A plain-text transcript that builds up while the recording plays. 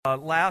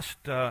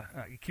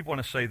I keep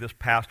wanting to say this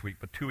past week,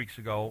 but 2 weeks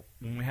ago,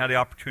 when we had the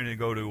opportunity to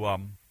go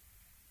to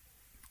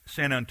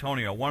San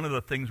Antonio, one of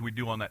the things we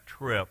do on that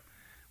trip,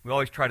 we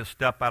always try to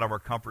step out of our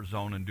comfort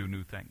zone and do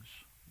new things.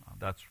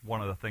 That's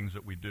one of the things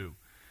that we do.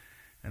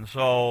 And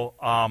so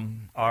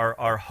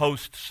our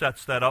host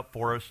sets that up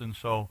for us, and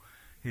so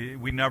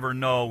we never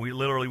know.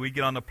 We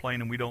get on the plane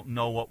and we don't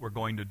know what we're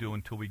going to do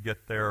until we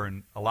get there,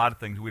 and a lot of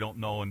things we don't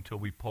know until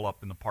we pull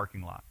up in the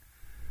parking lot.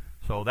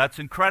 So that's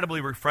incredibly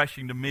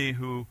refreshing to me,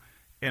 who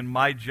in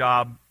my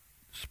job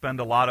spend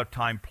a lot of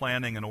time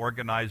planning and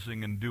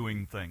organizing and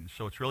doing things.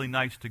 So it's really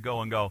nice to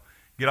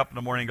get up in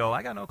the morning and go,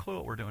 I got no clue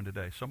what we're doing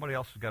today. Somebody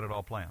else has got it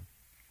all planned.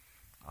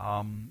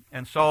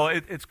 And so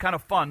it's kind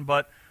of fun.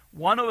 But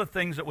one of the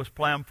things that was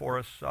planned for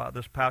us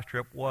this past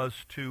trip was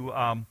we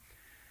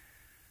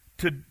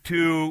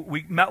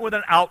met with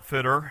an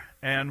outfitter,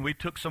 and we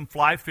took some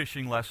fly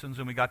fishing lessons,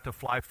 and we got to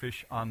fly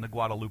fish on the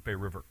Guadalupe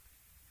River.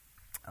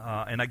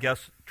 And I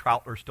guess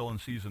trout are still in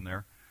season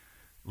there.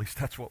 At least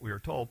that's what we were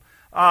told.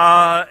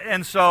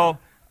 And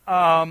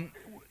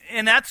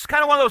that's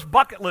kind of one of those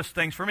bucket list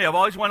things for me. I've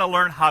always wanted to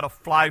learn how to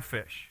fly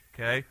fish,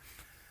 okay?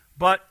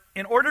 But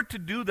in order to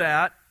do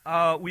that,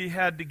 we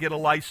had to get a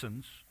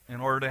license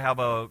in order to have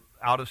a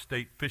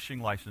out-of-state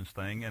fishing license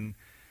thing. And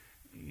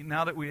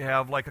now that we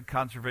have like a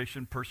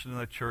conservation person in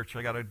the church,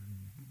 I got to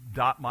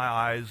dot my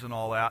I's and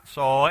all that.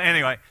 So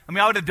anyway,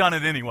 I would have done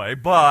it anyway,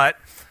 but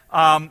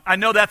I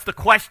know that's the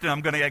question I'm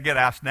going to get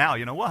asked now.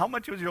 Well, how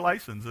much was your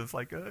license? It's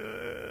like,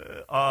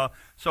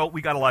 so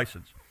we got a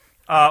license.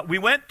 We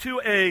went to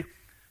a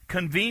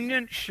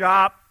convenience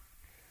shop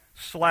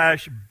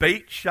 /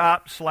 bait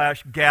shop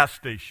 / gas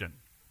station.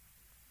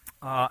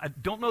 I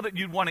don't know that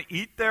you'd want to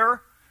eat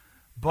there,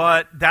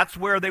 but that's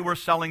where they were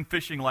selling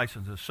fishing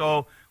licenses.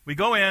 So we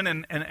go in,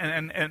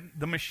 and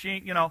the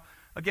machine,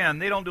 again,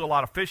 they don't do a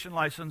lot of fishing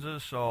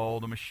licenses, so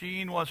the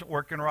machine wasn't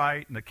working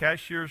right, and the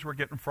cashiers were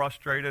getting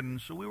frustrated,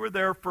 and so we were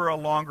there for a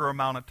longer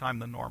amount of time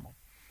than normal.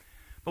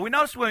 But we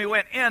noticed when we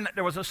went in,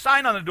 there was a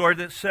sign on the door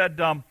that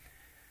said,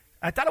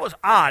 I thought it was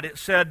odd, it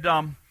said,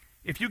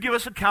 if you give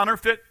us a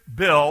counterfeit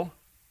bill,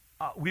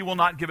 we will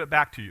not give it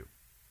back to you.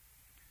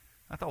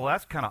 I thought, well,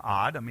 that's kind of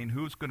odd.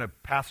 Who's going to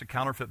pass a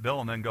counterfeit bill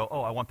and then go,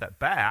 oh, I want that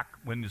back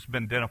when it's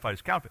been identified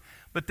as counterfeit?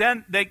 But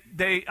then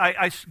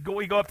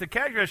we go up to the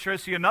cash register, I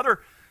see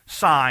another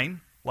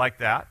sign like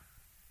that,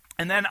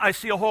 and then I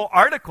see a whole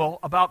article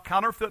about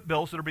counterfeit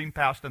bills that are being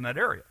passed in that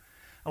area.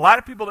 A lot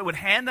of people that would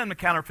hand them the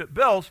counterfeit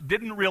bills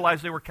didn't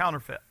realize they were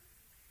counterfeit.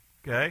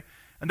 Okay?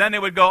 And then they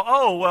would go,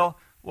 oh,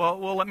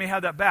 well, let me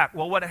have that back.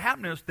 Well, what had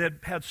happened is they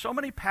had so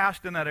many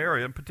passed in that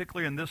area, and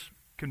particularly in this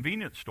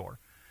convenience store,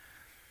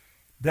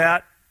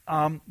 that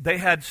they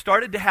had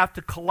started to have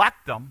to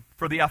collect them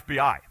for the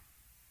FBI,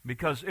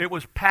 because it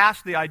was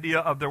past the idea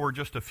of there were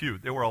just a few.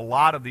 There were a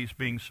lot of these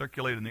being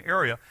circulated in the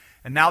area,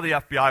 and now the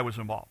FBI was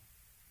involved.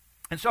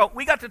 And so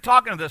we got to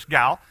talking to this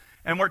gal,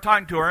 and we're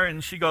talking to her,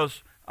 and she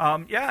goes,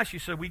 yeah, she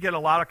said, we get a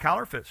lot of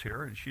counterfeits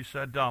here. And she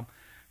said,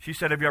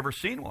 have you ever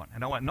seen one?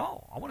 And I went,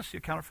 no, I want to see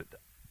a counterfeit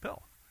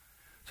bill.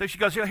 So she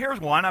goes, yeah, here's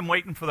one. I'm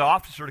waiting for the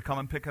officer to come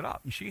and pick it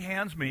up. And she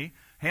hands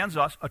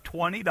us a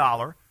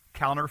 $20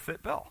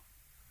 counterfeit bill.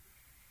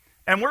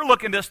 And we're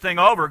looking this thing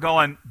over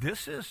going,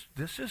 this is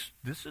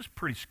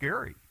pretty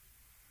scary.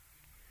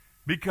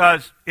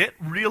 Because it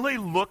really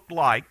looked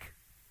like,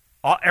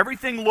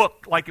 everything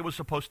looked like it was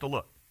supposed to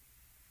look.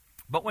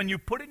 But when you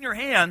put it in your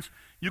hands,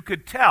 you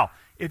could tell.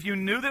 If you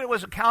knew that it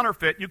was a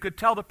counterfeit, you could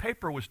tell the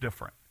paper was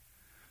different.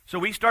 So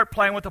we start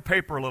playing with the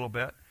paper a little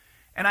bit.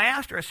 And I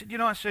asked her, I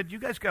said, you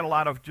guys got a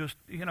lot of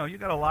you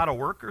got a lot of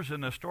workers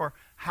in the store.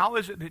 How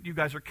is it that you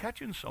guys are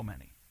catching so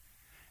many?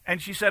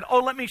 And she said, oh,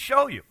 let me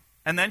show you.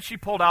 And then she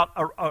pulled out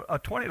a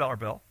 $20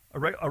 bill,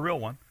 a real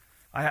one.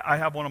 I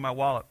have one in my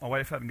wallet. My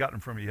wife hasn't gotten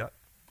it from me yet.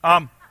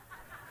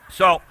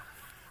 So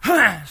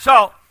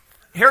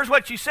here's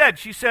what she said.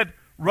 She said,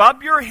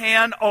 rub your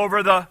hand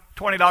over the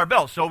 $20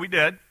 bill. So we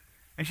did.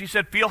 And she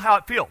said, feel how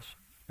it feels.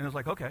 And I was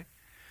like, okay.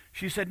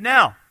 She said,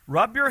 now,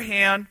 rub your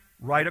hand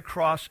right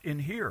across in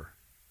here.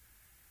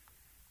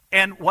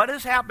 And what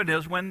has happened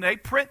is when they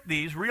print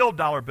these real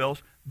dollar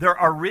bills, there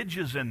are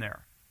ridges in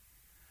there.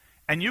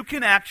 And you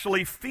can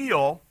actually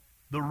feel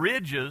the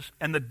ridges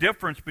and the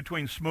difference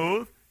between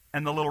smooth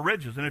and the little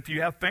ridges. And if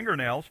you have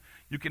fingernails,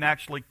 you can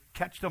actually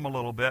catch them a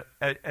little bit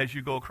as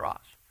you go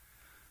across.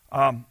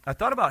 I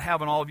thought about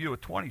having all of you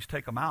with 20s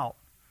take them out,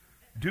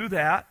 do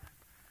that,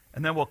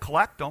 and then we'll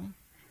collect them.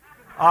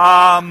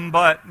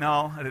 But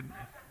no, I didn't.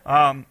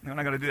 I'm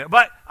not going to do that.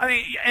 But,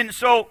 and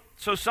so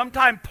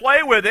sometime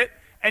play with it,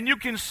 and you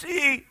can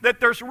see that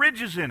there's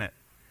ridges in it.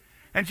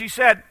 And she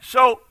said,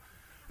 so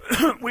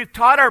we've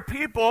taught our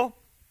people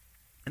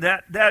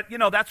that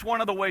that's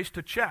one of the ways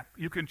to check.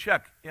 You can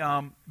check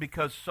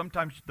because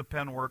sometimes the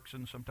pen works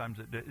and sometimes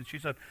it did. She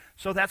said,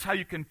 so that's how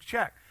you can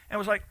check. And it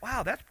was like,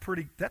 wow, that's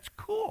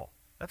cool.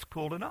 That's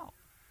cool to know.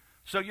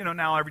 So,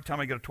 now every time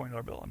I get a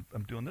 $20 bill,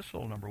 I'm doing this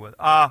little number with it.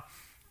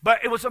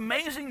 But it was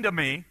amazing to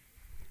me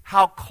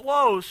how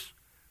close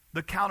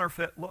the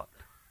counterfeit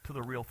looked to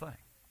the real thing.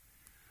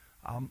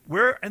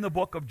 We're in the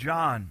book of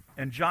John,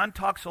 and John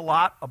talks a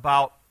lot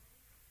about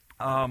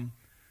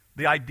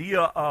the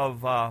idea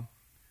of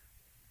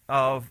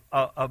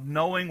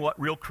knowing what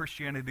real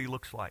Christianity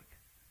looks like.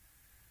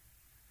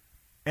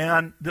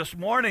 And this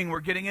morning we're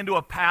getting into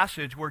a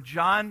passage where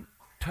John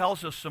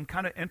tells us some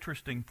kind of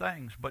interesting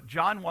things, but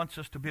John wants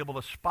us to be able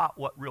to spot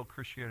what real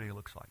Christianity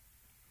looks like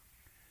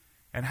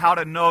and how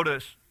to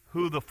notice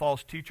who the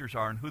false teachers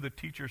are and who the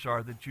teachers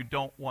are that you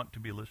don't want to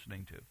be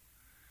listening to.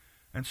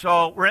 And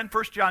so we're in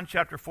 1 John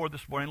chapter 4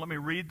 this morning. Let me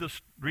read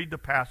the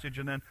passage,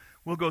 and then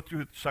we'll go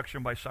through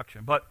section by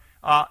section. But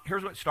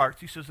here's what it starts.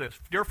 He says this: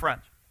 Dear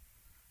friends,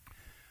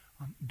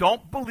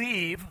 don't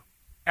believe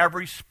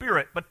every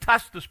spirit, but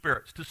test the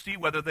spirits to see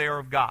whether they are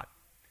of God,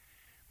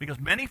 because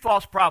many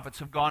false prophets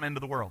have gone into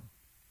the world.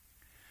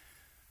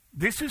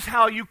 This is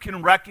how you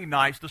can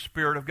recognize the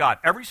Spirit of God.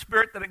 Every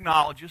spirit that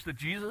acknowledges that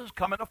Jesus has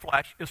come in the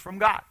flesh is from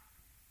God.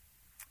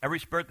 Every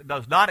spirit that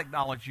does not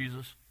acknowledge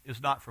Jesus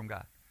is not from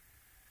God.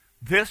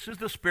 This is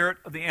the spirit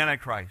of the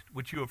Antichrist,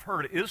 which you have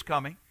heard is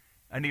coming,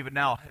 and even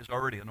now is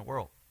already in the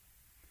world.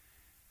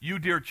 You,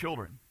 dear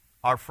children,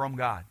 are from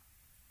God,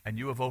 and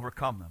you have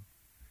overcome them,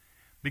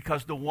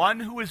 because the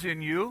one who is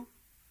in you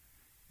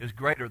is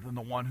greater than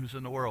the one who's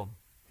in the world.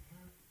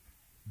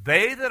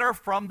 They that are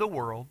from the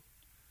world,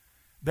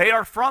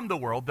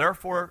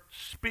 therefore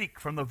speak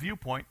from the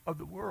viewpoint of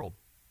the world,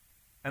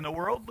 and the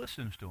world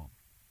listens to them.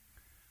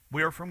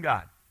 We are from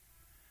God.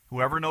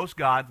 Whoever knows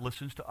God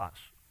listens to us,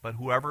 but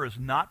whoever is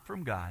not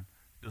from God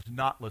does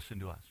not listen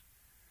to us.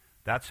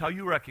 That's how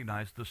you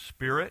recognize the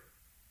spirit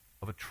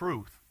of a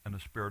truth and the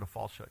spirit of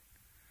falsehood.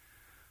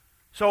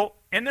 So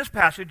in this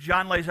passage,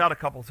 John lays out a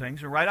couple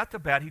things, and right off the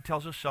bat, he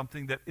tells us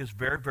something that is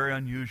very, very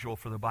unusual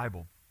for the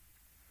Bible.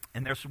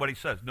 And this is what he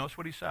says. Notice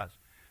what he says.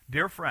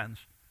 Dear friends,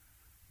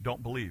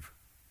 don't believe.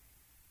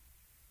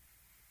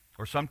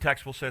 Or some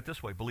texts will say it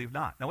this way: believe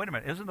not. Now wait a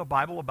minute, isn't the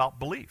Bible about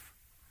belief?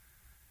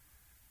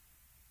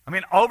 I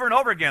mean, over and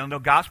over again in the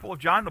Gospel of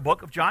John, the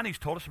book of John, he's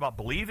told us about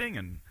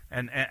believing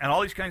and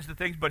all these kinds of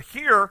things. But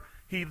here,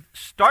 he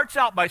starts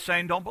out by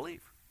saying, don't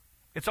believe.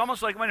 It's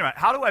almost like, wait a minute,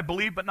 how do I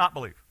believe but not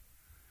believe?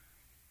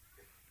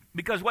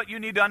 Because what you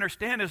need to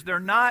understand is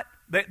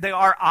they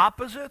are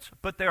opposites,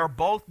 but they are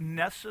both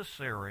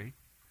necessary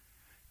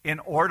in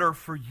order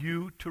for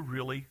you to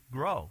really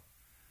grow.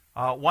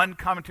 One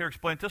commentator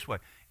explained it this way: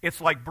 it's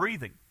like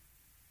breathing.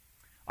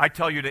 I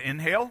tell you to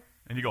inhale,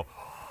 and you go,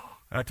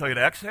 and I tell you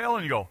to exhale,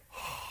 and you go,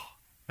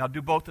 now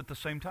do both at the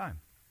same time.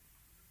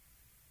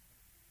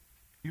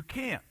 You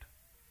can't.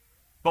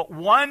 But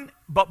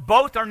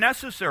both are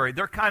necessary.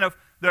 They're kind of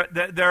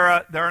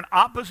they're an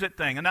opposite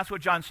thing, and that's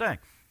what John's saying.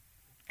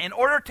 In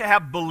order to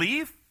have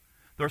belief,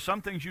 there are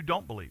some things you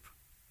don't believe.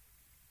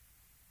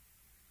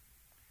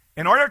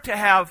 In order to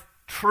have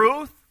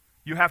truth,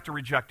 you have to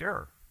reject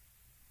error.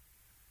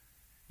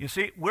 You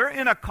see, we're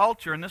in a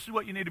culture, and this is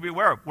what you need to be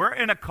aware of. We're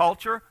in a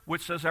culture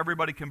which says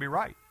everybody can be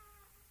right.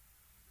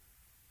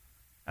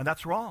 And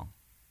that's wrong.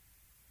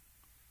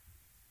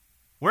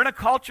 We're in a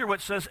culture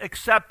which says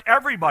accept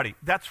everybody.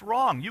 That's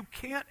wrong. You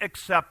can't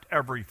accept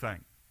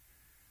everything.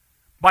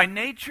 By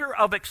nature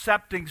of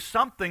accepting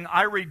something,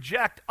 I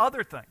reject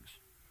other things.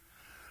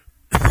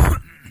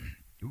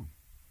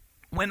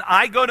 When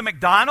I go to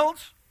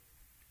McDonald's,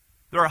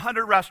 there are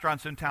 100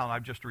 restaurants in town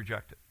I've just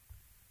rejected.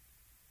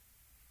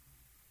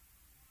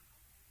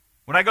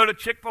 When I go to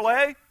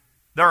Chick-fil-A,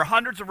 there are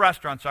hundreds of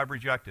restaurants I've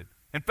rejected.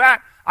 In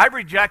fact, I've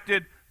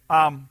rejected,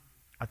 I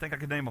think I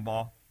could name them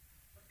all.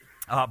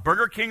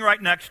 Burger King right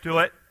next to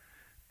it.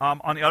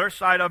 On the other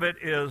side of it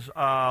is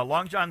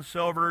Long John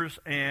Silver's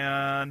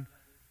and...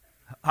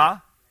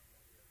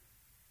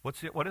 What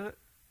is it?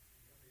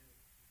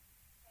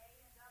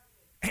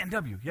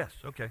 A&W, yes,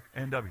 okay,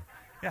 A&W.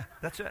 Yeah,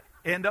 that's it,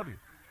 A&W.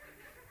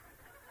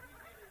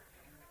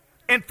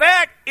 In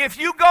fact, if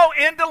you go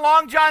into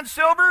Long John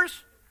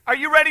Silver's, are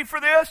you ready for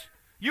this?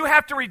 You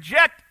have to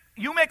reject,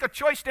 you make a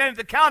choice standing at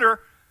the counter,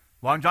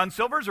 Long John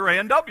Silver's or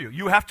A&W.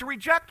 You have to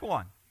reject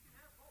one.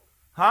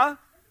 Huh?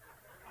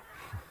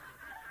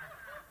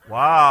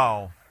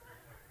 Wow.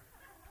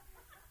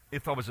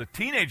 If I was a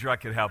teenager, I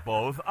could have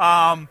both.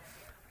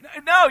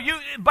 No, you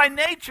by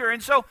nature.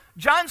 And so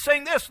John's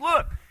saying this: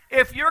 look,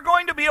 if you're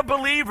going to be a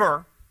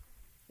believer,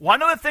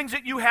 one of the things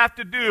that you have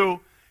to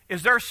do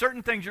is there are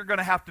certain things you're going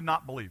to have to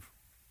not believe.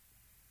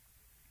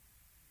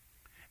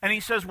 And he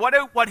says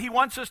what he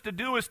wants us to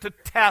do is to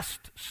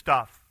test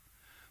stuff.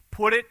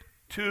 Put it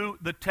to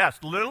the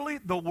test. Literally,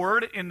 the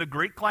word in the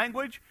Greek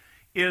language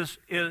is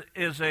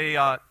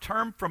a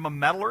term from a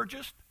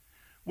metallurgist,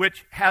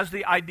 which has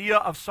the idea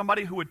of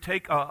somebody who would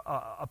take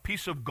a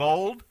piece of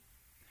gold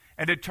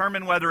and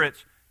determine whether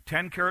it's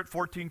 10 karat,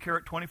 14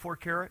 karat, 24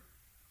 karat,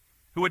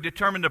 who would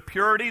determine the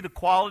purity, the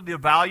quality, the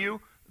value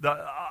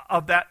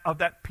of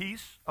that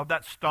piece, of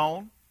that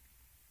stone,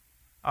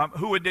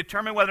 who would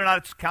determine whether or not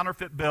it's a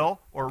counterfeit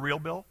bill or a real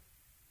bill.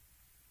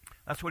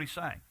 That's what he's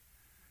saying.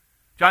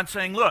 John's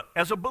saying, look,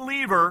 as a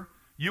believer,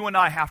 you and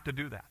I have to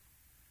do that.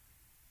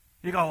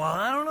 You go, well,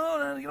 I don't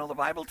know. The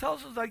Bible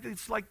tells us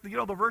it's like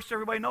the verse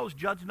everybody knows: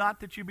 judge not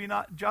that you be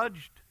not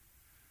judged.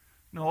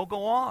 No,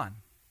 go on.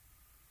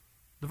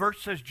 The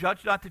verse says,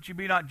 judge not that you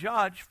be not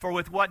judged, for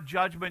with what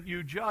judgment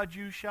you judge,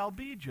 you shall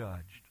be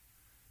judged.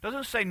 It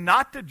doesn't say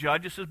not to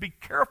judge. It says be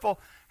careful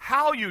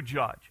how you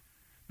judge,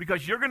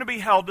 because you're going to be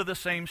held to the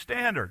same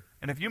standard.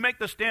 And if you make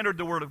the standard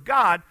the Word of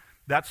God,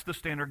 that's the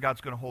standard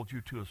God's going to hold you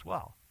to as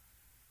well.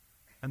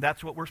 And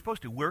that's what we're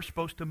supposed to. We're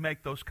supposed to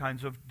make those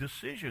kinds of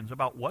decisions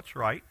about what's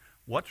right,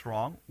 what's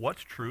wrong,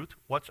 what's truth,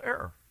 what's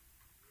error.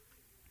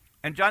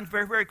 And John's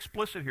very, very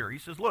explicit here. He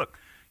says, look,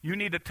 you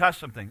need to test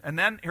something. And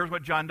then here's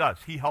what John does.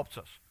 He helps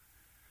us.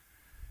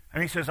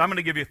 And he says, I'm going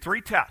to give you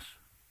 3 tests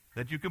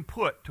that you can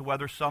put to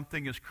whether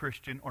something is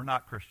Christian or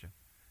not Christian.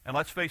 And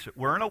let's face it,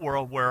 we're in a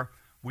world where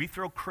we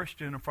throw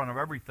Christian in front of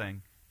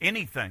everything,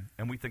 anything,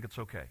 and we think it's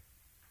okay.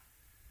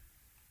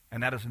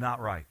 And that is not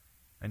right.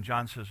 And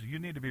John says, you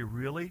need to be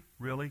really,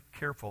 really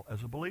careful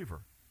as a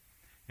believer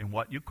in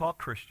what you call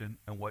Christian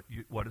and what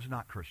is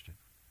not Christian.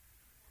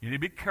 You need to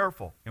be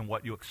careful in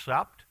what you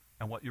accept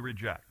and what you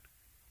reject.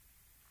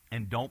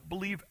 And don't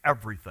believe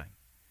everything,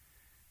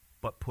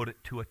 but put it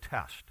to a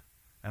test.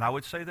 And I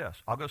would say this.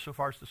 I'll go so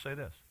far as to say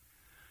this.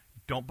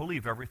 Don't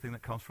believe everything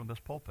that comes from this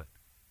pulpit.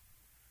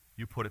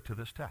 You put it to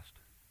this test.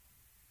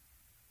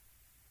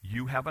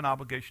 You have an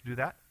obligation to do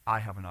that. I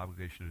have an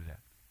obligation to do that.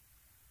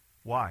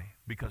 Why?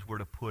 Because we're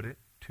to put it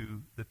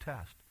to the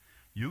test.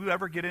 You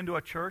ever get into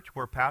a church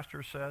where a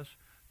pastor says,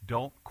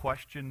 don't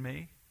question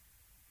me?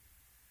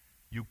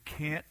 You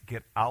can't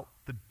get out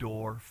the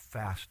door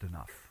fast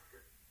enough.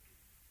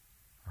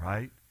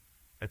 Right?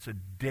 It's a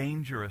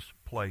dangerous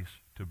place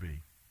to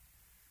be.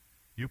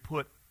 You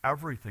put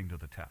everything to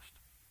the test.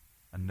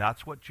 And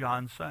that's what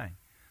John's saying.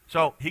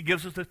 So he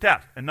gives us the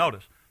test. And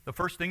notice, the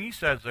first thing he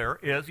says there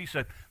is, he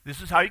said,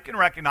 this is how you can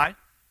recognize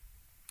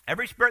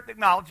every spirit that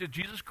acknowledges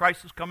Jesus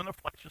Christ has come in the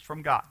flesh is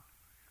from God.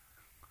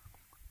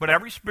 But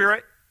every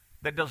spirit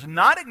that does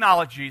not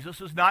acknowledge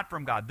Jesus is not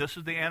from God. This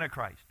is the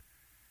Antichrist,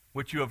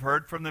 which you have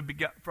heard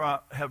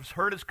have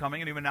heard is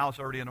coming, and even now is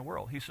already in the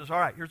world. He says, all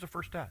right, here's the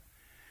first test.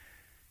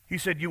 He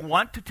said, you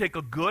want to take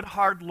a good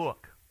hard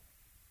look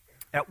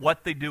at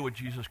what they do with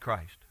Jesus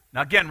Christ.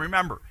 Now again,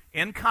 remember,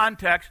 in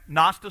context,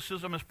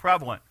 Gnosticism is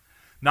prevalent.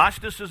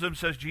 Gnosticism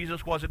says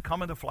Jesus wasn't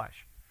come in the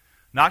flesh.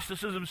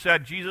 Gnosticism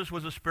said Jesus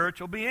was a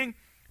spiritual being.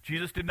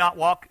 Jesus did not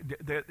walk,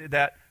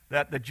 that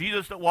the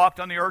Jesus that walked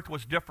on the earth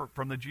was different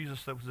from the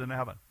Jesus that was in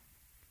heaven.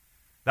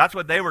 That's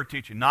what they were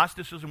teaching.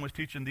 Gnosticism was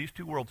teaching these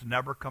two worlds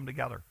never come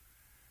together.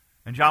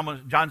 And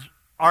John's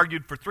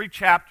argued for 3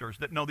 chapters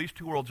that no, these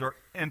two worlds are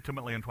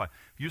intimately entwined.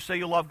 If you say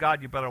you love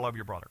God, you better love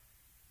your brother.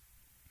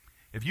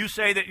 If you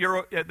say that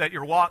you're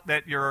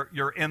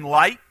in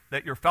light,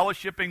 that you're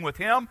fellowshipping with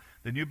Him,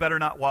 then you better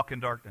not walk in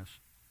darkness.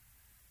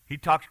 He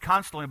talks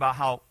constantly about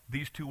how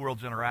these two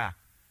worlds interact.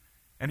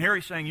 And here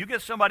he's saying, you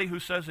get somebody who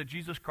says that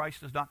Jesus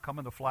Christ does not come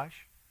in the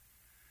flesh,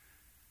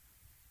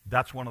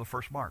 that's one of the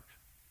first marks.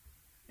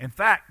 In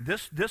fact,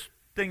 this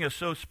thing is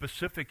so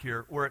specific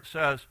here, where it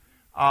says,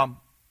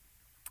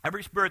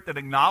 every spirit that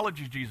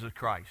acknowledges Jesus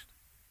Christ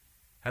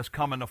has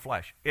come in the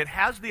flesh. It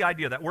has the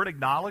idea, that word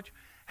acknowledge,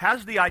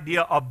 has the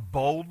idea of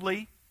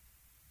boldly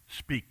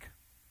speak.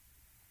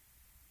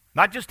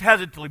 Not just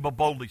hesitantly, but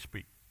boldly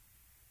speak.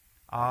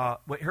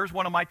 Here's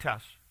one of my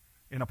tests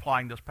in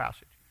applying this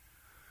passage.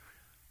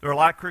 There are a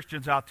lot of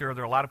Christians out there,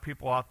 there are a lot of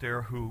people out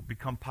there who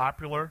become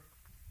popular,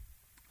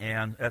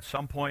 and at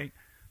some point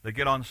they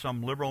get on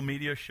some liberal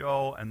media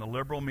show, and the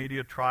liberal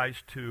media tries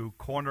to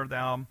corner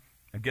them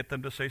and get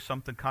them to say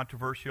something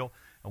controversial.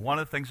 And one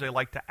of the things they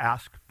like to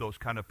ask those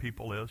kind of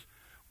people is,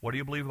 what do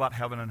you believe about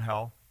heaven and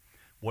hell?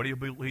 What do you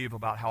believe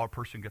about how a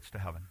person gets to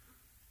heaven?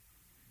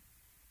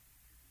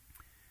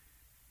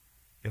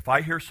 If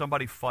I hear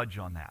somebody fudge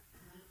on that,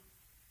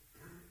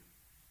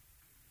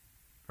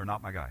 they're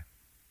not my guy.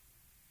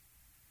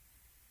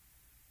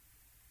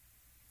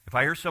 If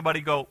I hear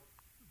somebody go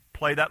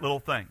play that little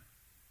thing,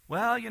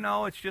 well,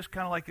 it's just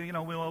kind of like,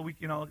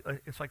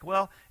 it's like,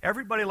 well,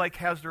 everybody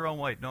has their own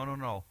way.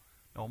 No.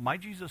 My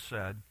Jesus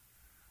said,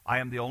 I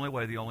am the only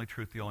way, the only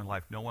truth, the only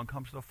life. No one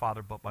comes to the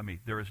Father but by me.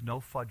 There is no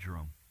fudge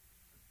room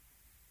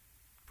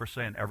for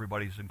saying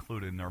everybody's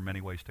included and there are many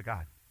ways to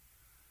God.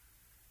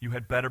 You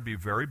had better be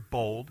very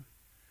bold.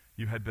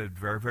 You had been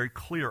very, very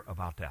clear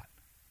about that.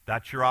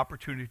 That's your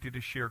opportunity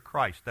to share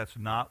Christ. That's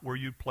not where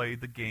you play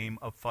the game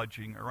of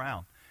fudging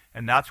around.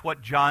 And that's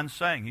what John's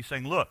saying. He's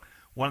saying, look,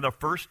 one of the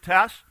first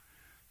tests,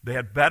 they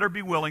had better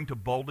be willing to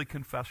boldly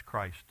confess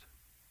Christ.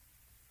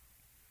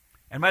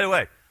 And by the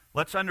way,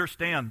 let's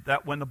understand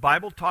that when the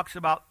Bible talks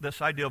about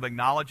this idea of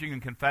acknowledging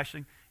and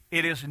confessing,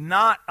 it is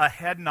not a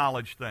head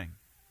knowledge thing.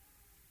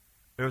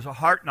 There's a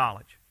heart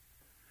knowledge.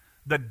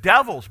 The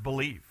devils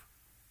believe.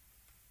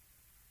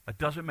 That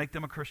doesn't make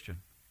them a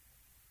Christian.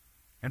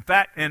 In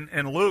fact, in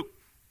Luke,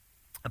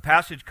 a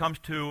passage comes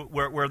to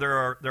where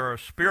there are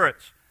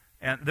spirits,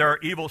 and there are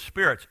evil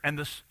spirits. And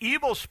the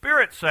evil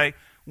spirits say,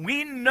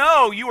 we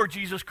know you are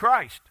Jesus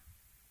Christ,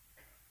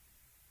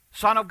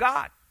 Son of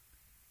God.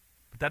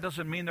 But that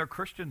doesn't mean they're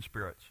Christian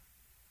spirits.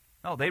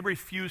 No, they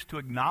refuse to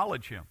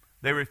acknowledge Him.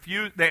 They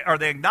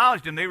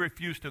acknowledged Him, they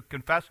refuse to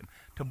confess Him,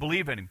 to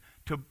believe in Him,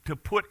 to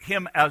put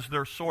him as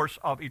their source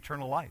of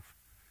eternal life.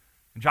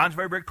 And John's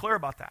very, very clear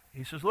about that.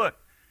 He says, look,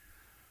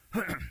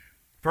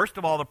 first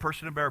of all, the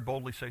person who bear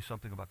boldly say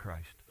something about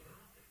Christ.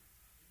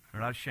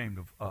 They're not ashamed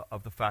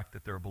of the fact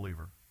that they're a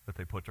believer, that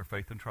they put their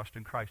faith and trust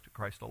in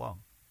Christ alone.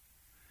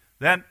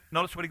 Then,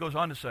 notice what he goes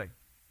on to say.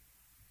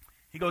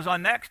 He goes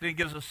on next and he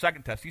gives us a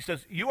second test. He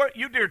says,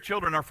 you dear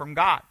children, are from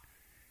God,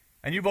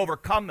 and you've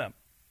overcome them,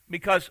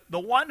 because the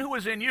one who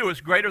is in you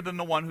is greater than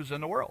the one who's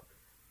in the world.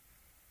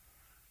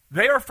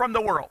 They are from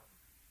the world,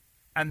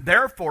 and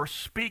therefore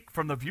speak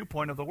from the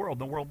viewpoint of the world.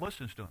 The world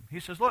listens to them. He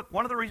says, look,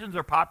 one of the reasons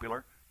they're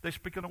popular, they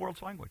speak in the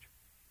world's language.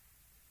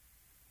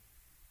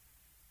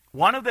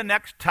 One of the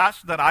next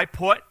tests that I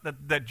put,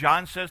 that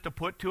John says to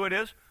put to it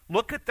is,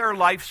 look at their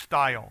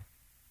lifestyle.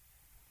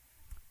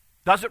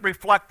 Does it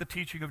reflect the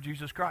teaching of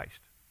Jesus Christ?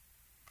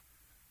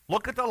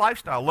 Look at the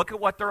lifestyle. Look at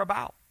what they're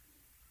about.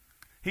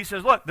 He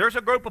says, look, there's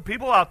a group of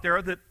people out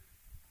there that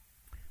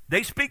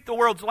they speak the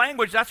world's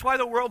language. That's why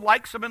the world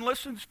likes them and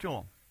listens to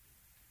them.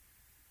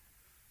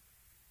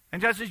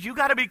 And John says, you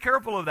got to be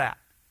careful of that.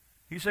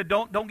 He said,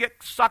 don't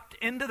get sucked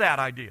into that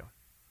idea.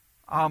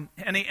 And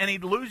he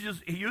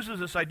uses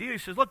this idea. He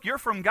says, look, you're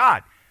from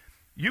God.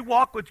 You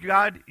walk with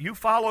God. You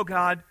follow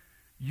God.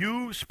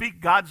 You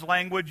speak God's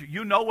language.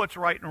 You know what's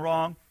right and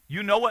wrong.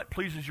 You know what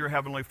pleases your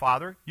Heavenly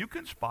Father. You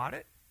can spot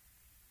it.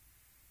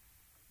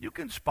 You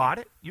can spot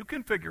it. You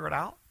can figure it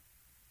out.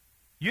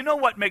 You know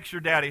what makes your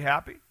daddy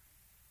happy.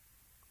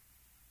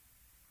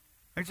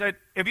 He said,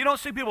 if you don't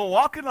see people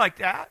walking like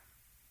that,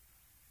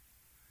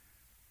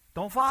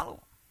 don't follow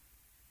them.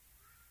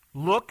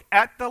 Look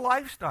at the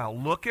lifestyle.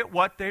 Look at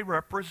what they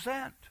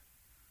represent.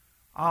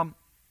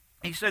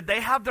 He said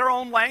they have their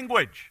own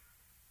language.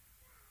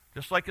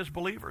 Just like as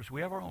believers,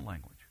 we have our own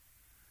language.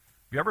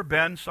 Have you ever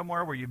been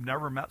somewhere where you've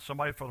never met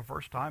somebody for the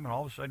first time and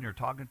all of a sudden you're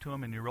talking to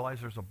them and you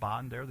realize there's a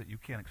bond there that you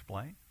can't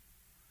explain?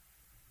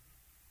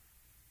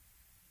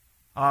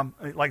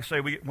 Like I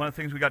say, one of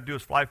the things we got to do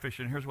is fly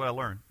fishing. Here's what I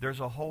learned. There's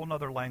a whole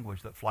other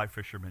language that fly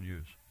fishermen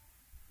use.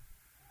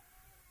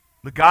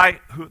 The guy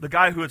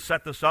who had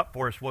set this up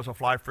for us was a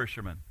fly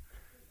fisherman.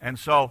 And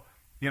so,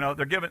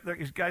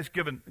 these guys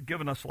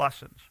giving us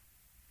lessons.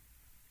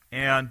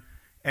 And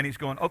he's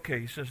going, okay,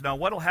 he says, now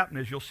what'll happen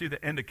is you'll see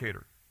the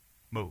indicator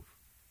move.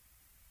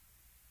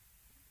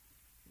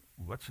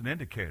 What's an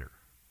indicator?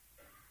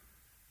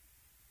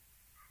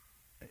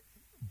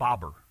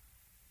 Bobber.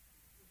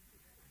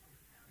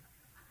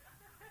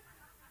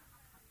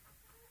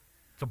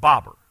 It's a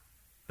bobber.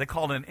 They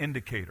call it an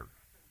indicator.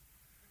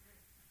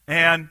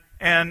 And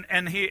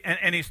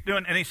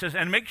he says,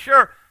 and make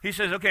sure, he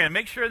says, okay, and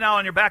make sure now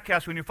on your back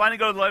cast, when you finally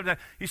go to the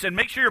left, he said,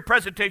 make sure your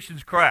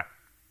presentation's correct.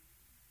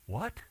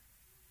 What?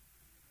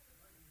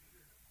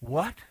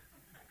 What?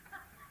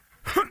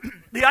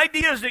 The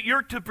idea is that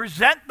you're to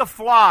present the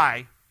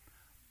fly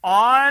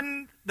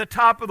on the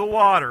top of the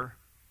water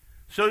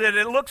so that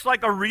it looks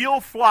like a real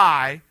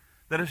fly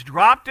that has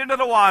dropped into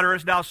the water,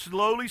 is now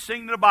slowly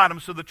sinking to the bottom,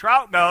 so the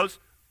trout goes,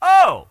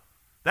 oh,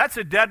 that's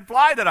a dead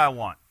fly that I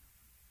want.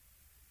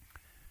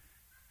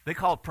 They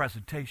call it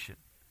presentation.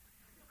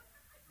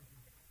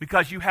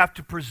 Because you have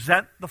to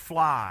present the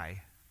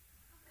fly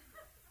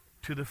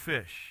to the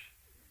fish.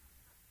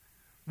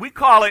 We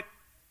call it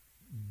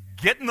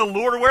getting the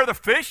lure where the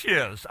fish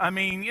is. I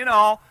mean, it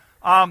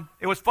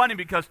was funny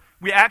because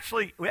we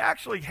actually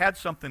had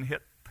something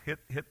hit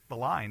the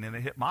line, and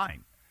it hit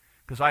mine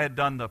because I had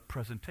done the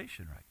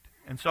presentation right.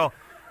 And so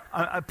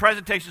a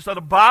presentation, so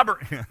the bobber,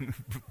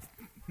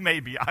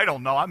 maybe, I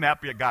don't know. I'm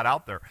happy it got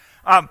out there.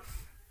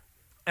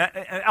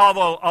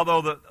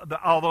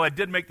 Although I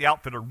did make the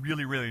outfitter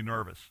really, really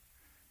nervous,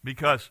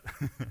 because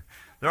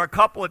there are a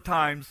couple of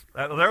times,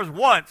 there was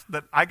once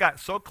that I got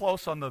so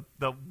close on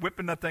the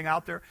whipping the thing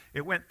out there,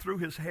 it went through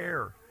his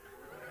hair.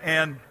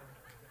 And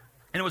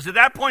it was at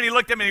that point he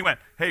looked at me and he went,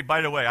 hey,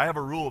 by the way, I have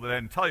a rule that I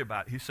didn't tell you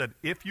about. He said,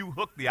 if you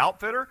hook the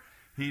outfitter,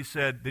 he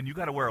said, then you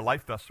got to wear a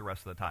life vest the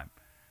rest of the time.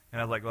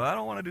 And I was like, well, I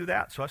don't want to do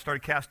that. So I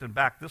started casting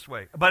back this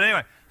way. But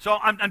anyway, so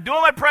I'm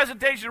doing my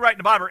presentation right in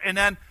the bobber, and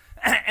then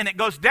and it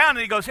goes down, and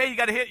he goes, hey, you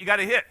got to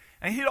hit.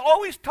 And he'd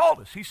always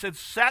told us, he said,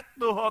 set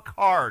the hook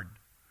hard.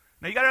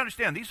 Now, you got to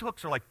understand, these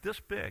hooks are like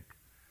this big,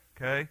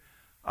 okay?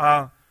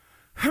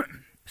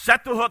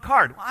 Set the hook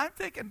hard. Well, I'm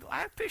thinking,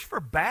 I fish for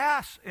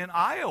bass in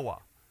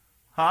Iowa.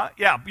 Huh?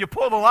 Yeah, you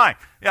pull the line.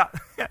 Yeah,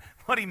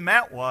 what he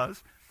meant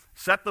was,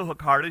 set the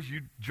hook hard as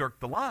you jerk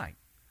the line.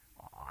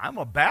 I'm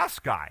a bass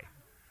guy.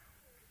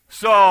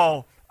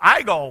 So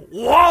I go,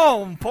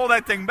 whoa, and pull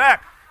that thing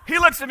back. He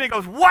looks at me and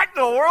goes, what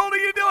in the world are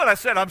you doing? I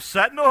said, I'm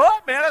setting the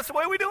hook, man. That's the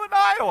way we do it in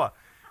Iowa.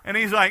 And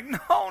he's like,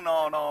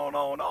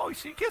 no. You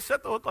see, you can't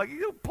set the hook like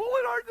you pull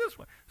it hard this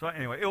way. So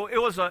anyway,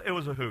 it was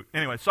a hoot.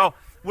 Anyway, so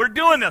we're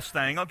doing this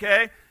thing,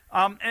 okay?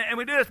 And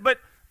we do this, but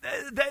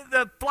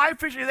the fly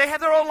fishing, they have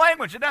their own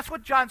language, and that's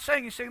what John's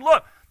saying. He's saying,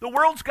 look, the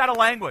world's got a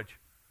language.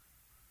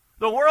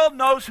 The world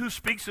knows who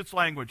speaks its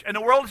language, and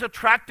the world is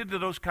attracted to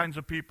those kinds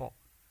of people.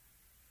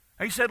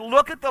 And he said,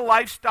 look at the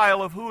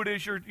lifestyle of who it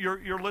is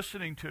you're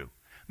listening to.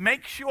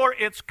 Make sure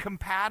it's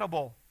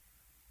compatible.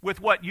 with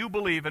what you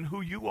believe and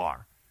who you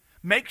are.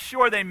 Make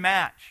sure they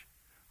match.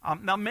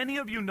 Now, many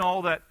of you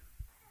know that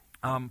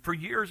for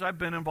years I've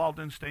been involved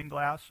in stained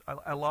glass.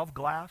 I love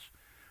glass.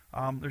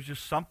 There's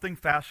just something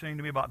fascinating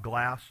to me about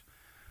glass,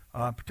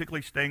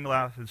 particularly stained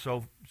glass. And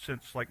so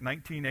since like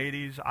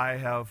 1980s, I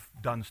have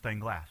done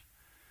stained glass.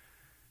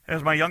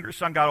 As my younger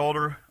son got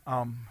older,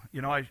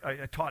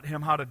 I taught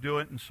him how to do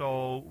it, and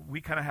so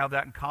we kind of have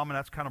that in common.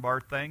 That's kind of our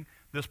thing.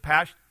 This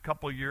past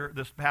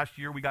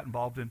year, we got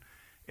involved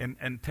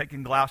in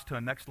taking glass to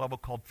a next level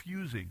called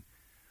fusing,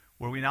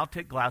 where we now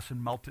take glass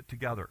and melt it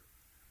together.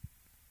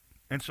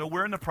 And so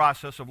we're in the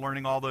process of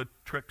learning all the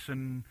tricks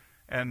and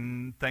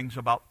things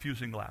about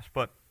fusing glass.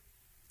 But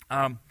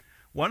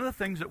one of the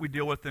things that we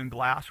deal with in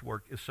glass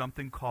work is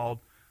something called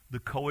the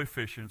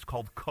coefficient. It's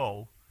called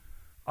Co,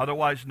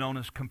 otherwise known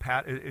as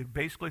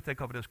basically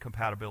think of it as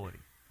compatibility.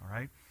 All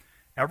right?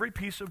 Every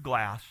piece of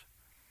glass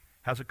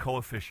has a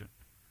coefficient.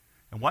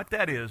 And what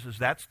that is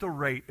that's the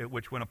rate at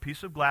which when a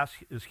piece of glass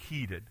is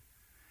heated,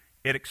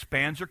 it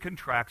expands or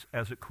contracts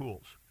as it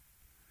cools.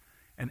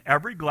 And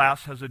every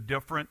glass has a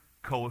different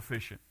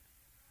coefficient.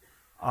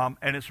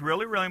 And it's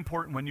really, really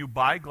important when you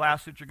buy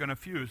glass that you're going to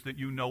fuse that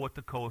you know what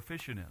the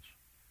coefficient is.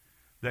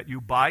 That you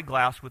buy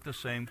glass with the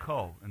same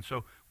co. And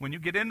so when you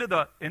get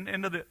into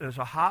as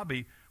a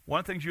hobby,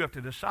 one of the things you have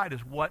to decide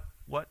is what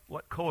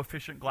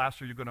coefficient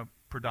glass are you going to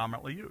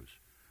predominantly use.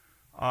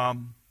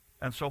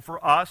 And so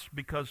for us,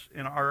 because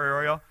in our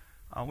area,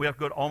 we have to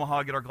go to Omaha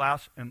to get our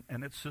glass, and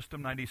it's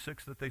System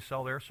 96 that they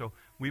sell there. So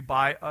we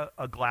buy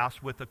a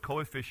glass with a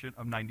coefficient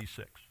of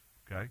 96.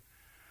 Okay.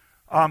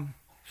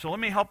 So let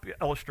me help you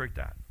illustrate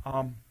that.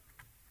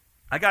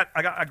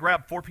 I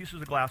grabbed 4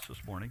 pieces of glass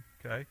this morning.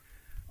 Okay.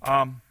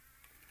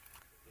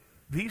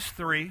 These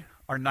 3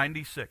 are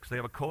 96. They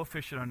have a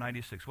coefficient of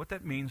 96. What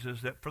that means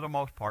is that for the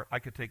most part, I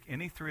could take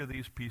any 3 of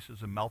these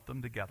pieces and melt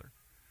them together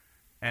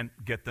and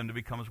get them to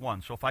become as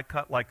one. So if I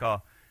cut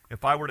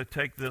if I were to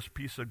take this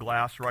piece of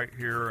glass right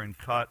here and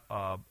cut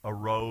a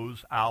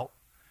rose out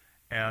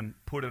and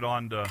put it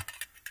onto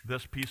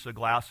this piece of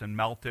glass and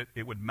melt it,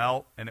 it would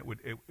melt and it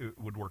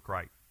would work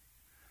right.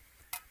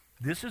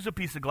 This is a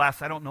piece of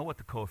glass. I don't know what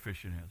the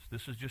coefficient is.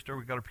 This is just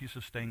we got a piece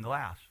of stained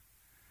glass.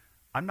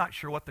 I'm not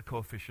sure what the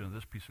coefficient of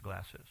this piece of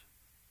glass is.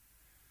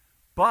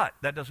 But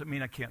that doesn't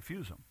mean I can't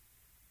fuse them.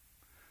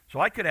 So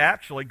I could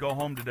actually go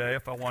home today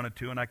if I wanted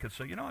to, and I could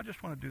say, I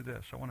just want to do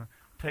this. I want to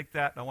take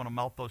that, and I want to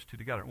melt those 2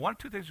 together. One of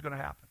 2 things is going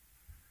to happen.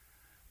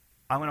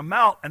 I'm going to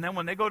melt, and then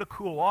when they go to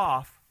cool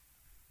off,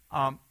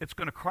 it's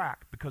going to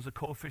crack because the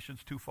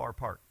coefficient's too far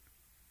apart.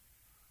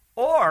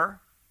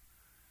 Or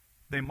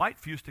they might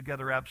fuse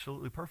together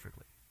absolutely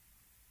perfectly.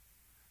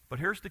 But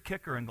here's the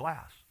kicker in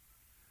glass.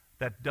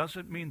 That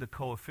doesn't mean the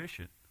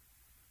coefficient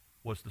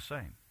was the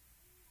same.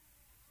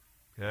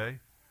 Okay?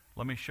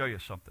 Let me show you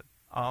something.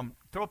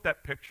 Throw up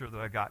that picture that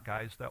I got,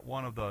 guys, that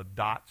one of the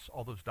dots,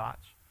 all those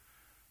dots.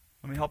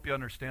 Let me help you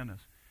understand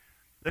this.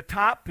 The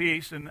top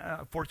piece, and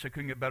unfortunately I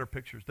couldn't get better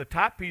pictures. The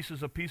top piece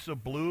is a piece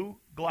of blue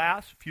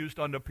glass fused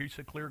onto a piece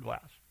of clear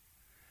glass.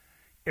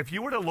 If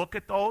you were to look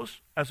at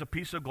those as a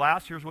piece of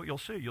glass, here's what you'll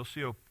see. You'll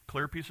see a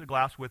clear piece of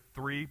glass with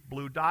 3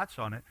 blue dots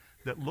on it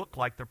that look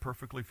like they're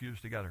perfectly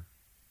fused together.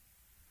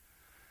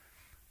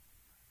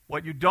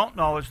 What you don't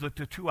know is that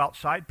the 2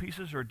 outside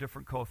pieces are a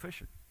different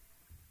coefficient.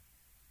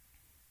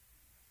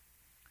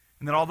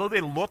 And then although they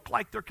look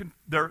like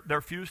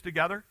they're fused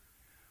together,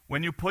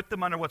 when you put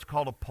them under what's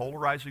called a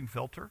polarizing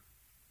filter,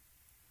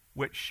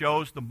 which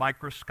shows the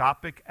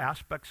microscopic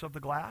aspects of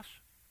the glass,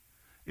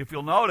 if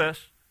you'll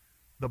notice,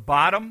 the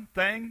bottom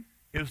thing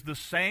is the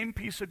same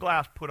piece of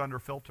glass put under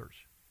filters.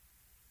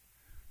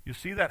 You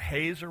see that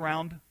haze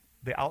around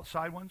the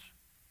outside ones?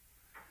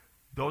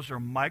 Those are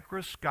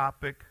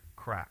microscopic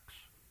cracks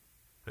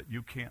that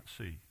you can't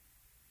see.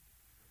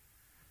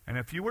 And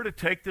if you were to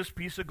take this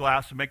piece of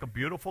glass and make a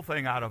beautiful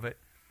thing out of it,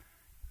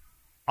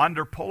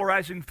 under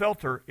polarizing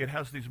filter, it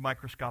has these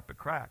microscopic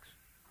cracks.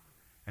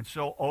 And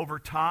so over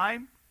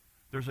time,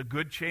 there's a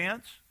good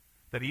chance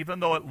that even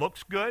though it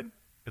looks good,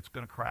 it's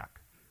going to crack.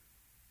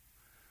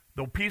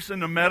 The piece in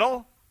the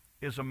middle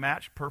is a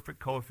matched perfect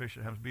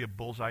coefficient. It has to be a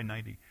bullseye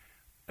 90.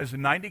 As a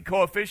 90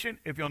 coefficient,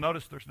 if you'll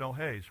notice, there's no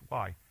haze.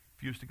 Why?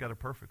 Fused together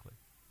perfectly.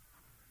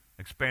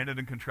 Expanded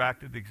and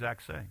contracted the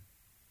exact same.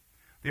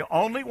 The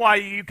only way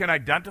you can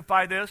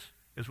identify this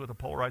is with a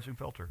polarizing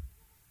filter.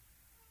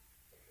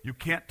 You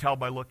can't tell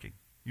by looking.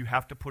 You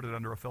have to put it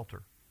under a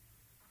filter.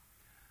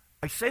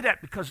 I say that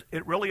because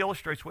it really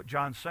illustrates what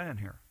John's saying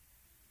here.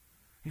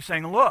 He's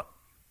saying, look,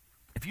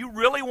 if you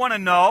really want to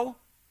know,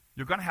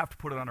 you're going to have to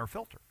put it under a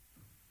filter.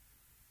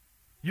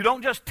 You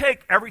don't just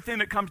take everything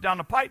that comes down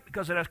the pipe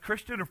because it has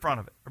Christian in front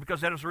of it or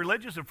because it has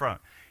religious in front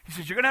of it. He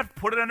says you're going to have to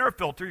put it under a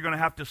filter. You're going to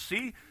have to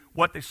see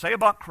what they say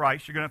about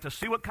Christ. You're going to have to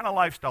see what kind of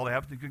lifestyle they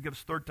have. He's going to give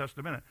us third test in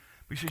a minute.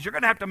 But he says you're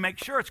going to have to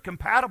make sure it's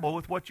compatible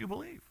with what you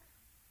believe.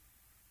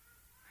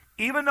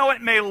 Even though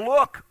it may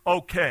look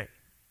okay,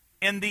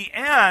 in the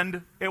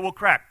end, it will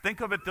crack.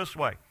 Think of it this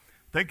way.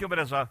 Think of it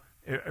as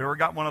ever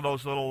got one of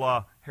those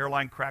little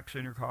hairline cracks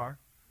in your car,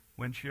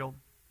 windshield?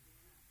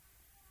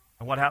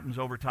 And what happens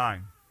over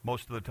time?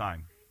 Most of the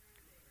time.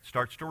 It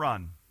starts to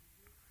run.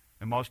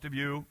 And most of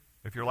you,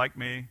 if you're like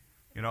me,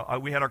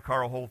 we had our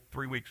car a whole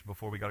 3 weeks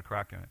before we got a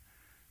crack in it.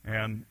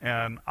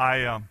 And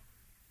I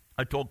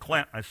told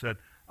Clint, I said,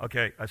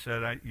 okay, I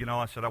said, I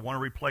want to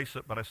replace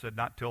it, but I said,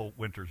 not till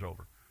winter's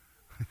over.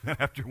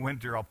 After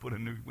winter, I'll put a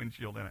new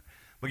windshield in it.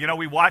 But,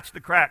 we watched the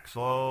crack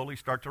slowly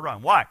start to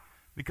run. Why?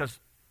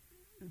 Because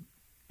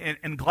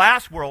in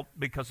glass world,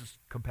 because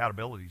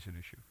compatibility is an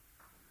issue.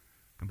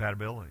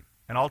 Compatibility.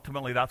 And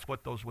ultimately, that's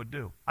what those would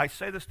do. I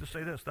say this to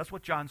say this. That's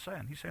what John's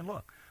saying. He's saying,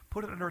 look,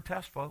 put it under a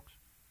test, folks.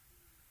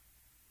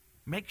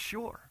 Make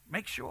sure.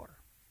 Make sure.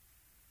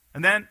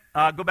 And then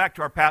go back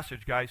to our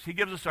passage, guys. He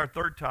gives us our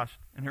third test,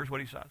 and here's what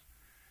he says.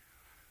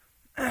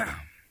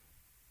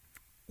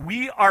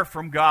 We are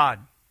from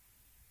God,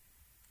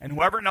 and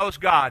whoever knows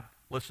God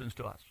listens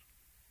to us.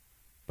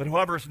 But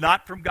whoever is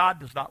not from God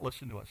does not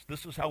listen to us.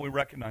 This is how we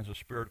recognize the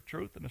spirit of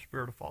truth and the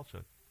spirit of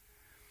falsehood.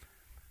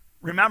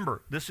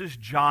 Remember, this is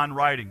John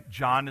writing.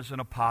 John is an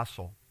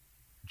apostle.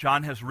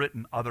 John has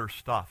written other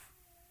stuff.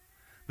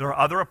 There are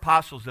other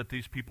apostles that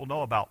these people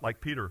know about, like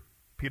Peter.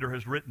 Peter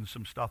has written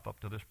some stuff up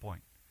to this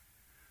point.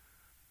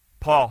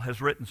 Paul has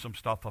written some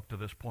stuff up to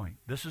this point.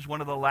 This is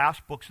one of the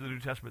last books of the New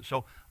Testament.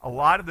 So a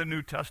lot of the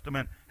New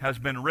Testament has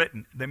been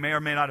written. They may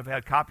or may not have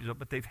had copies of it,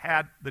 but they've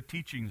had the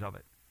teachings of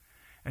it.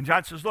 And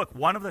John says, look,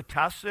 one of the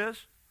tests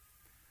is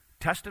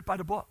test it by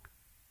the book.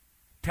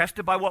 Test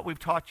it by what we've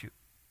taught you.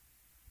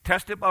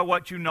 Test it by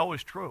what you know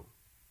is true.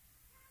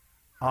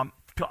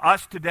 To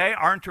us today,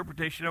 our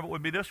interpretation of it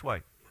would be this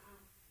way.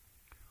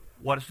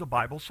 What does the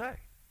Bible say?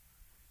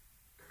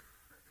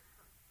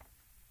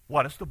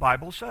 What does the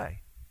Bible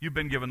say? You've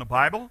been given the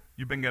Bible.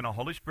 You've been given the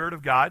Holy Spirit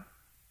of God.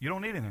 You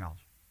don't need anything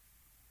else.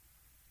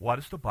 What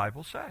does the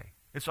Bible say?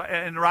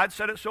 And Rod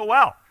said it so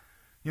well.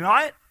 You know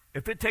what?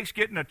 If it takes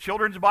getting a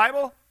children's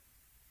Bible,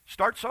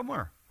 start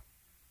somewhere.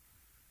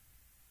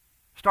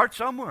 Start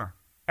somewhere.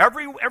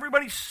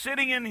 Everybody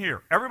sitting in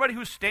here, everybody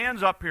who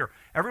stands up here,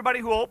 everybody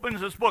who opens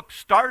this book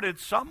started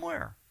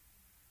somewhere.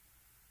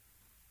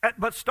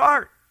 But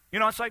start.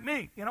 It's like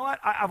me. You know what?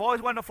 I've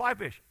always wanted to fly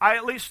fish. I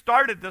at least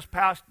started this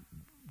past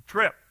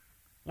trip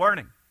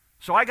learning.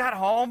 So I got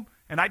home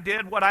and I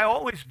did what I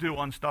always do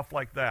on stuff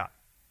like that.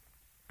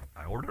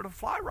 I ordered a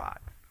fly rod.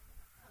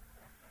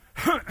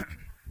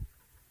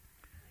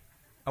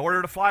 I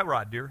ordered a fly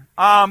rod, dear.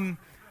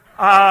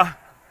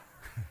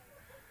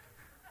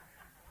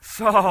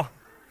 So,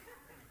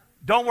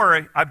 don't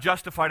worry. I've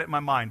justified it in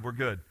my mind. We're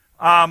good.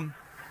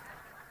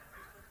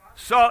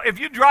 So, if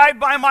you drive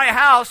by my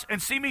house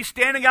and see me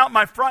standing out in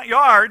my front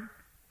yard,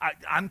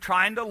 I'm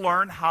trying to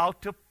learn how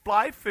to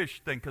fly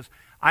fish thing because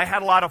I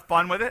had a lot of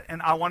fun with it,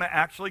 and I want to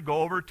actually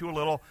go over to a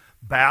little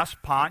bass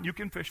pond. You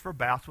can fish for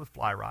bass with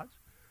fly rods.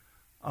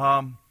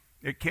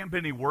 It can't be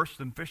any worse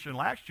than fishing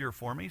last year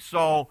for me.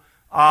 So,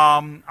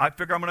 I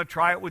figure I'm going to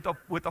try it with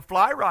a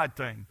fly rod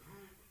thing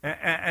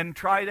and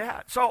try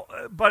that. So,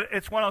 but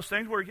it's one of those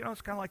things where,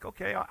 it's kind of like,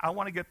 okay, I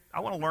want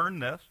to learn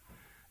this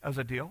as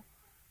a deal.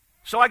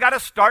 So I got to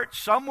start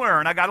somewhere,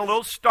 and I got a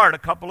little start a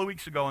couple of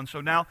weeks ago, and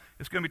so now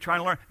it's going to be trying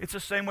to learn. It's the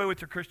same way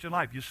with your Christian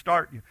life. You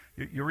start,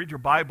 you read your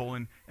Bible,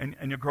 and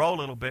you grow a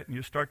little bit, and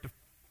you start to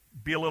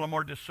be a little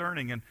more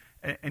discerning,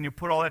 and you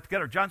put all that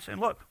together. John's saying,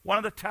 look, one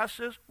of the tests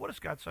is, what does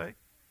God say?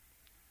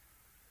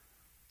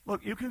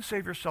 Look, you can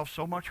save yourself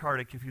so much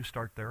heartache if you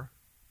start there.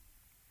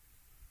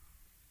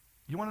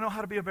 You want to know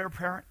how to be a better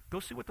parent?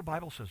 Go see what the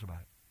Bible says about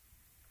it.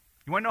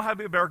 You want to know how to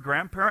be a better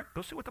grandparent?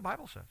 Go see what the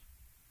Bible says.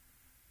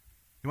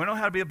 You want to know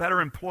how to be a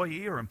better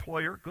employee or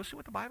employer? Go see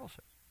what the Bible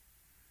says.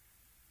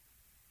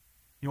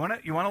 You want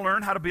to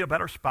learn how to be a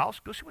better spouse?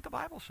 Go see what the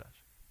Bible says.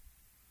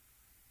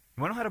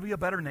 You want to know how to be a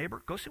better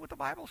neighbor? Go see what the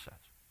Bible says.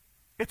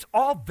 It's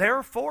all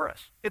there for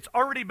us. It's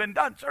already been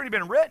done. It's already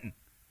been written.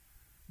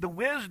 The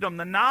wisdom,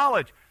 the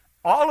knowledge,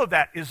 all of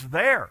that is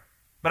there.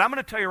 But I'm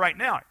going to tell you right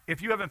now,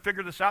 if you haven't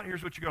figured this out,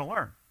 here's what you're going to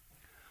learn.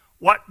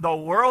 What the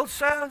world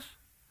says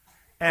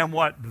and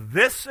what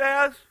this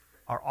says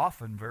are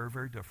often very,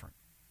 very different.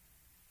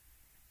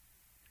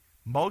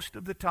 Most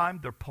of the time,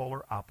 they're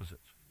polar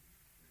opposites.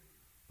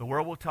 The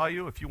world will tell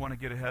you if you want to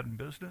get ahead in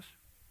business,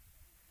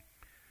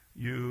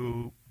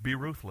 you be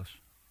ruthless.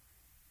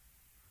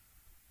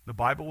 The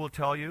Bible will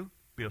tell you,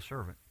 be a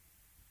servant.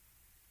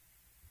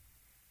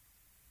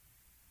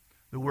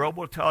 The world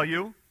will tell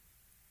you,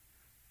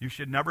 you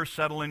should never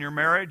settle in your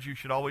marriage. You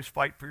should always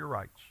fight for your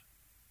rights.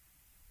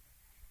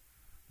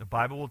 The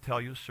Bible will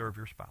tell you, serve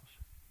your spouse.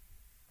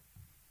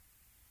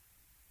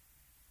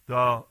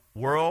 The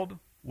world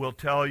will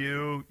tell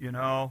you,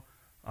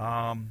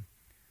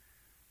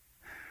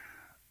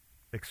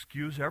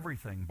 excuse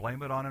everything.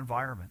 Blame it on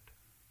environment.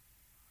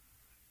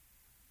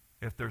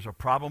 If there's a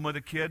problem with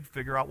a kid,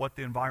 figure out what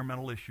the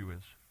environmental issue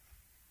is.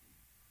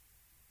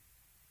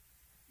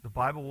 The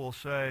Bible will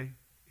say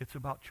it's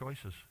about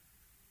choices.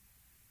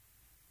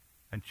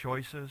 And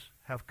choices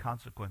have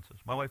consequences.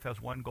 My wife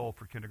has one goal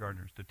for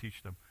kindergartners, to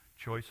teach them.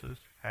 Choices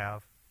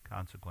have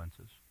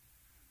consequences.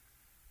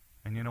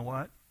 And you know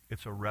what?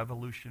 It's a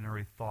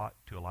revolutionary thought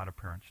to a lot of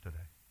parents today.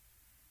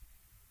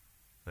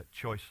 that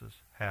choices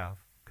have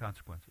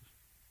consequences.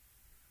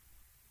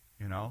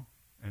 You know?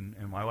 And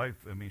my wife,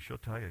 I mean, she'll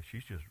tell you,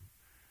 she's just,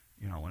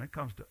 you know, when it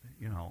comes to,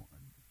 you know,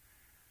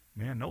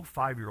 man, no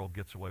 5-year-old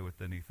gets away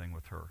with anything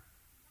with her.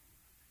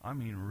 I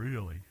mean,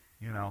 really,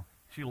 you know.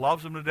 She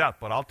loves them to death,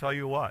 but I'll tell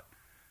you what,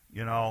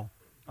 you know,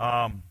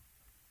 and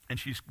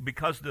she's,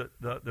 because the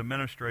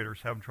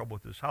administrator's having trouble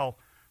with his health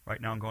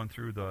right now and going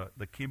through the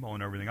chemo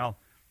and everything else,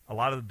 a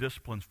lot of the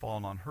discipline's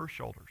fallen on her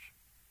shoulders.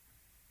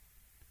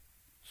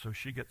 So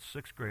she gets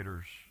 6th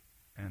graders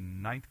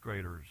and 9th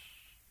graders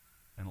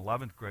and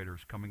 11th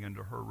graders coming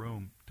into her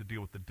room to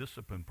deal with the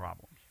discipline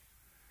problems.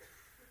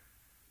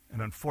 And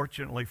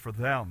unfortunately for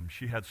them,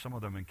 she had some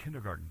of them in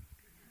kindergarten.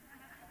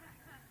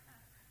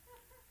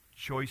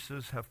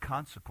 Choices have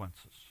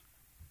consequences.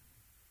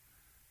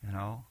 You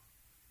know?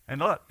 And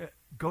look,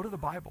 go to the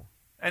Bible.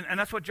 And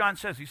that's what John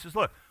says. He says,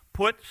 look,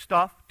 put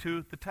stuff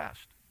to the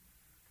test.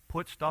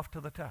 Put stuff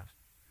to the test.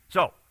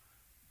 So,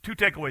 2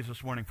 takeaways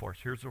this morning for us.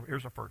 Here's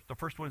the first. The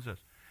first one is this.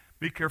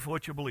 Be careful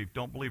what you believe.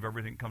 Don't believe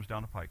everything that comes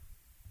down the pike.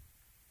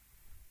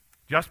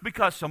 Just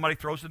because somebody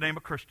throws the name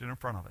of Christian in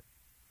front of it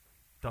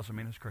doesn't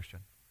mean it's Christian.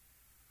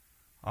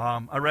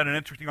 I read an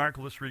interesting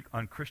article this week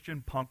on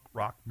Christian punk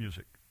rock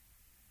music.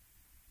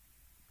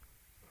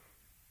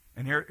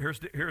 And here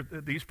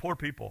these poor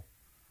people.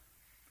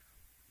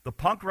 The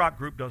punk rock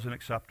group doesn't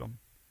accept them.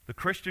 The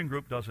Christian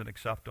group doesn't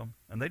accept them.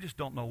 And they just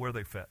don't know where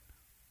they fit.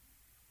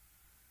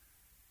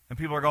 And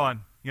people are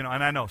going, you know,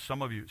 and I know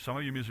some of you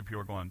music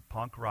people are going,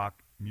 punk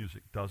rock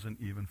music doesn't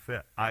even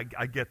fit. I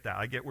get that.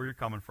 I get where you're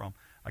coming from.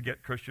 I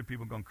get Christian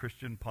people going,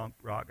 Christian punk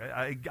rock.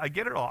 I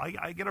get it all.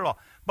 I get it all.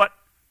 But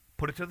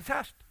put it to the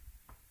test.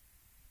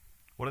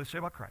 What do they say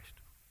about Christ?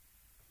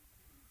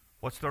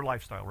 What's their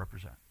lifestyle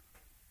represent?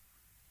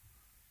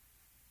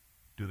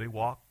 Do they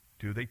walk?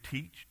 Do they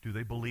teach? Do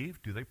they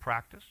believe? Do they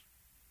practice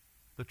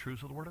the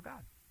truths of the Word of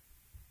God?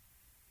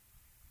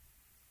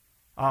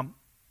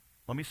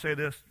 Let me say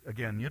this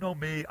again. You know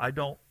me,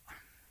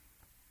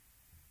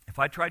 if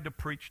I tried to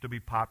preach to be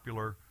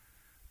popular,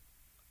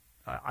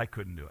 I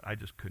couldn't do it. I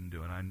just couldn't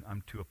do it.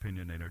 I'm too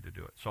opinionated to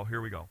do it. So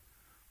here we go.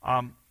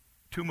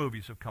 2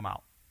 movies have come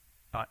out,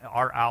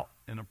 are out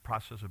in the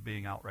process of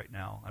being out right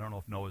now. I don't know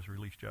if Noah's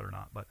released yet or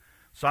not, but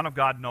Son of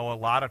God, Noah, a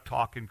lot of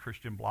talk in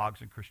Christian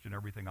blogs and Christian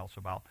everything else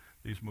about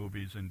these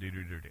movies and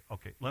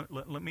Okay,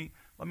 let me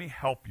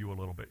help you a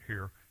little bit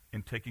here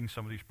in taking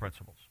some of these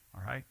principles,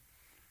 all right?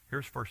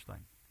 Here's first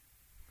thing.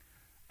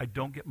 I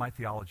don't get my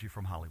theology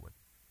from Hollywood.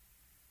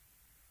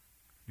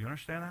 You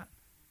understand that?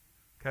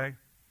 Okay?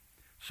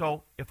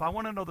 So if I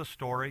want to know the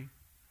story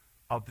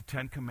of the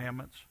 10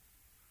 Commandments,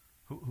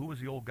 who was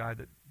the old guy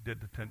that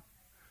did the 10?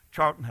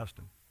 Charlton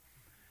Heston.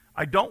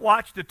 I don't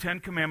watch the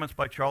 10 Commandments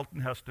by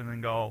Charlton Heston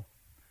and go,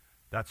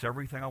 that's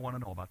everything I want to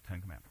know about the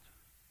 10 Commandments.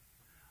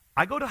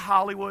 I go to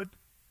Hollywood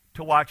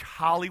to watch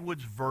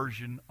Hollywood's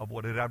version of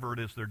whatever it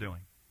is they're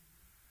doing.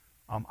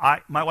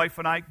 My wife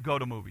and I go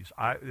to movies.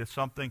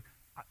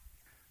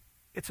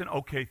 It's an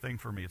okay thing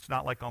for me. It's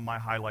not like on my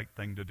highlight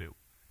thing to do.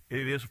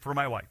 It is for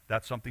my wife.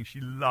 That's something she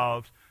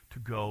loves, to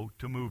go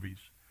to movies.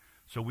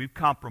 So we've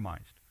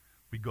compromised.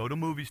 We go to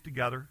movies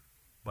together,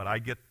 but I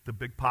get the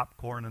big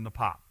popcorn and the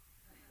pop.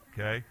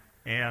 Okay?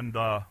 And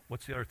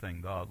what's the other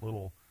thing? The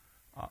little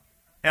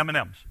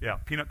M&Ms. Yeah,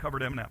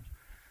 peanut-covered M&Ms.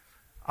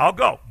 I'll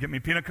go. Get me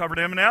peanut-covered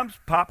M&Ms,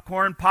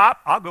 popcorn, pop.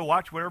 I'll go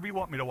watch whatever you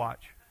want me to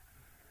watch.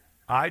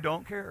 I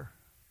don't care.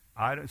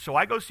 So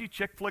I go see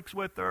chick flicks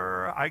with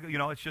her.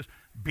 It's just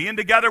being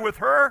together with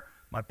her,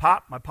 my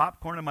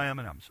popcorn, and my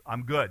M&Ms.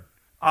 I'm good.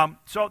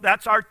 So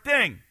that's our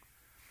thing.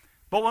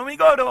 But when we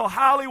go to a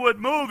Hollywood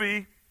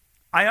movie,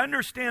 I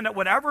understand that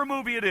whatever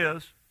movie it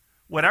is,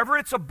 whatever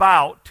it's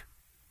about,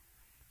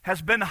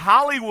 has been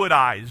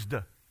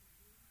Hollywoodized.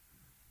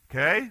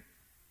 Okay?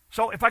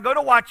 So if I go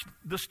to watch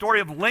the story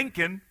of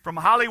Lincoln from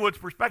Hollywood's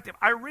perspective,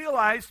 I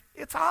realize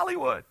it's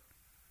Hollywood.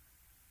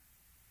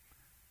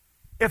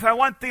 If I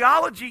want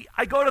theology,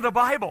 I go to the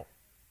Bible.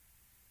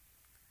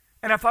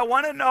 And if I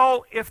want to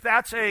know if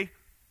that's a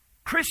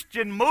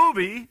Christian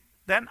movie,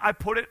 then I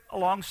put it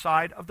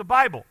alongside of the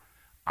Bible.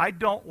 I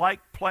don't like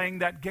playing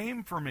that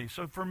game for me.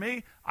 So for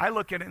me, I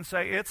look at it and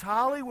say, it's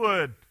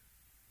Hollywood.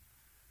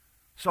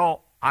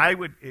 So I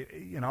would,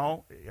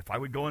 if I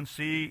would go and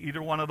see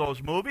either one of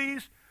those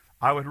movies,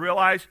 I would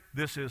realize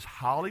this is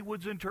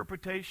Hollywood's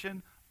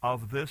interpretation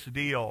of this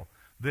deal.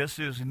 This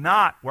is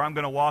not where I'm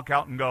going to walk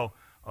out and go,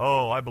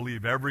 oh, I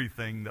believe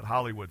everything that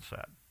Hollywood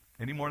said,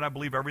 any more than I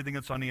believe everything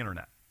that's on the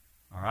internet.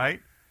 All right?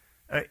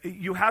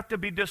 You have to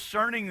be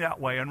discerning that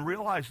way and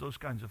realize those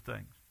kinds of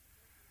things.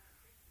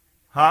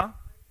 Huh?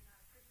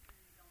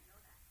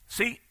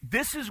 See,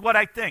 this is what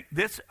I think.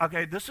 This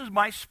is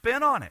my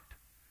spin on it.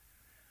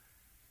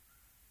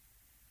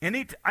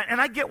 And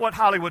I get what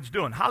Hollywood's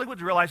doing.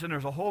 Hollywood's realizing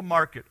there's a whole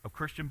market of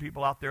Christian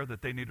people out there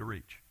that they need to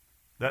reach,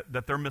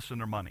 that they're missing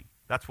their money.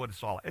 That's what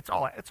it's all. It's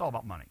all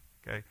about money.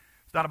 Okay,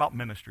 it's not about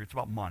ministry. It's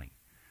about money.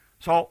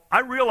 So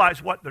I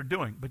realize what they're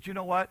doing. But you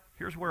know what?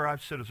 Here's where I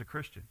sit as a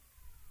Christian.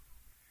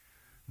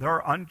 There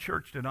are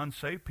unchurched and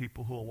unsaved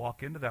people who will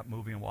walk into that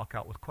movie and walk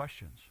out with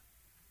questions.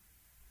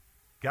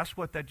 Guess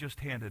what that just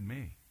handed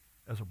me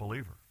as a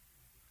believer?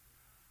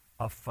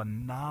 A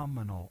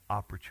phenomenal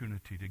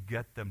opportunity to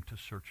get them to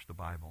search the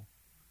Bible,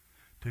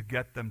 to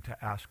get them to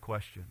ask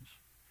questions,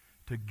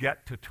 to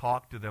get to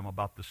talk to them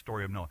about the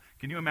story of Noah.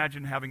 Can you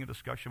imagine having a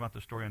discussion about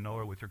the story of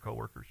Noah with your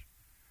coworkers?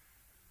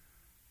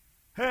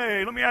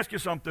 Hey, let me ask you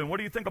something. What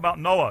do you think about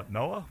Noah?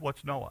 Noah?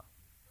 What's Noah?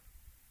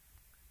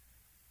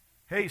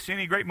 Hey, see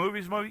any great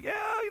movies? Yeah,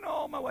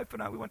 my wife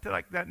and I, we went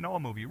to that Noah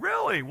movie.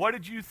 Really? What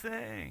did you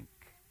think?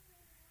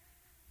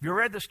 Have you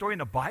read the story in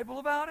the Bible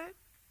about it?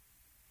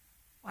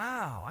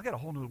 Wow, I got a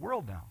whole new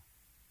world now.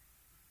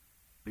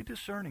 Be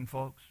discerning,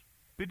 folks.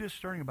 Be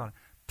discerning about it.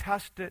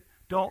 Test it.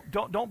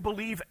 Don't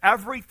believe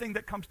everything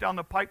that comes down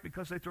the pipe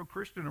because they throw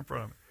Christian in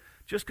front of it.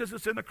 Just because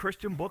it's in the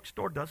Christian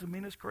bookstore doesn't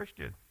mean it's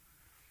Christian.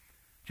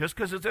 Just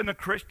because it's in the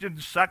Christian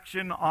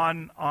section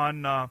on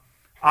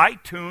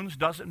iTunes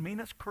doesn't mean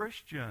it's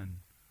Christian.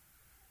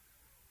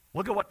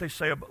 Look at what they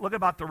say. Look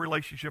about the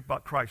relationship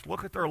about Christ.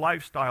 Look at their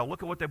lifestyle.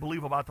 Look at what they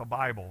believe about the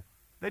Bible.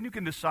 Then you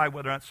can decide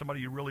whether or not somebody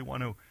you really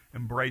want to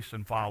embrace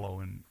and follow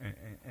and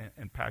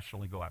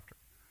passionately go after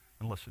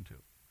and listen to.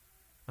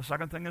 The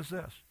second thing is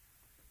this.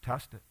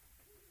 Test it.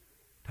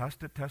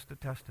 Test it, test it,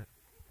 test it.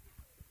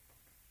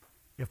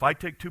 If I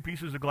take two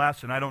pieces of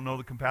glass and I don't know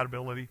the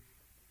compatibility,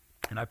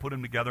 and I put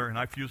them together and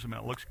I fuse them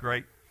and it looks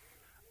great,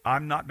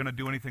 I'm not going to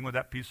do anything with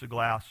that piece of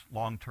glass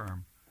long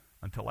term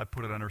until I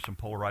put it under some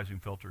polarizing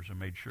filters and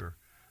made sure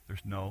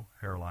there's no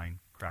hairline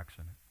cracks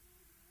in it.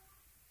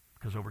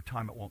 Because over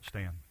time it won't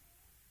stand.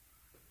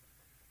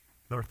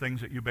 There are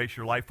things that you base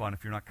your life on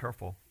if you're not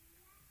careful.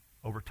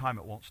 Over time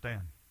it won't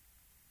stand.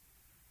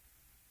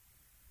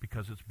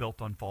 Because it's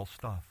built on false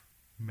stuff.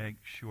 Make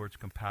sure it's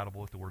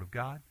compatible with the Word of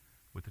God,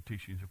 with the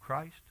teachings of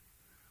Christ,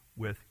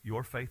 with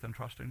your faith and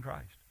trust in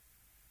Christ.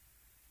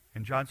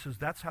 And John says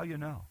that's how you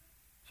know.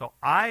 So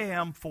I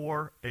am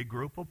for a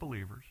group of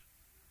believers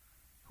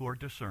who are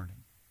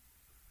discerning,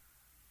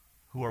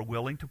 who are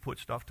willing to put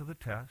stuff to the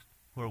test,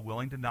 who are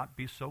willing to not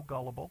be so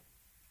gullible,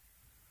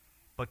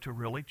 but to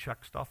really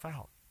check stuff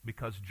out.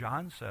 Because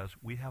John says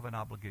we have an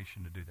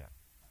obligation to do that.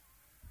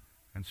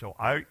 And so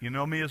you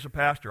know me as a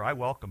pastor, I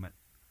welcome it.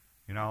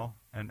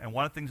 And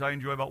one of the things I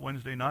enjoy about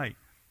Wednesday night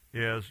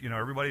is,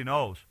 everybody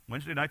knows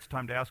Wednesday night's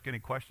time to ask any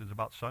questions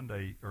about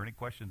Sunday or any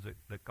questions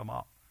that come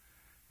up.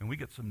 And we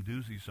get some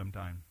doozies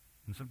sometimes.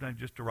 And sometimes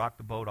just to rock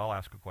the boat, I'll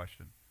ask a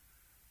question.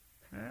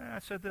 I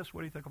said this,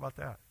 what do you think about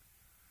that?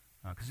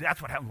 Because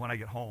that's what happens when I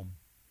get home.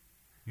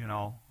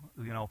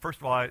 First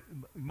of all,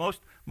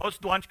 most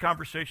lunch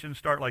conversations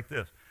start like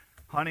this.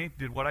 Honey,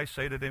 did what I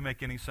say today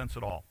make any sense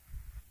at all?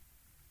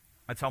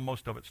 That's how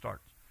most of it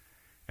starts.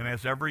 And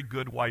as every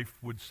good wife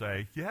would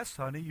say, yes,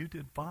 honey, you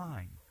did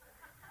fine.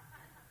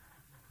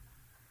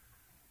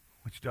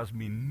 Which does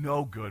me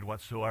no good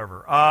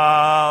whatsoever.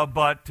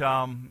 But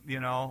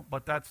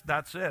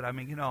that's it. I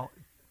mean,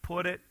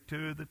 put it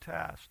to the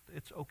test.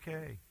 It's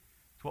okay.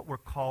 It's what we're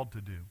called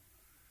to do.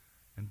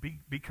 And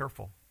be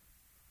careful.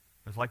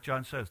 Because like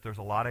John says, there's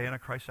a lot of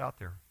Antichrist out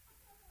there.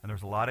 And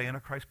there's a lot of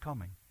Antichrist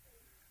coming.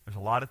 There's a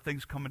lot of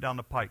things coming down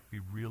the pike. Be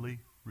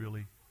really,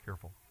 really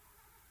careful.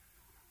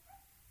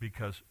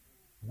 Because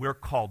we're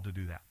called to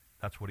do that.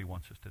 That's what he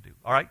wants us to do.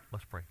 All right,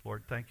 let's pray.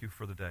 Lord, thank you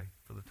for the day,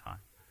 for the time.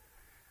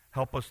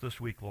 Help us this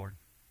week, Lord,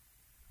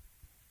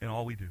 in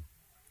all we do.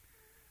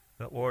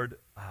 That, Lord,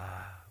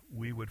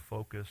 we would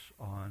focus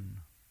on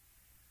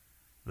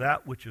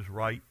that which is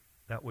right,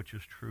 that which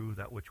is true,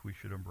 that which we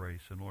should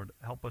embrace. And, Lord,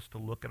 help us to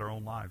look at our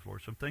own lives,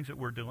 Lord. Some things that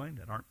we're doing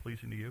that aren't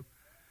pleasing to you.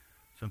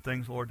 Some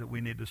things, Lord, that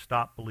we need to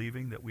stop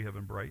believing that we have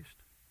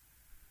embraced.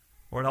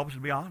 Lord, help us to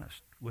be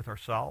honest with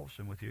ourselves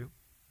and with you.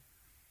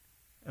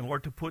 And,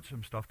 Lord, to put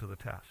some stuff to the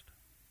test.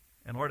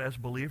 And, Lord, as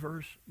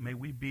believers, may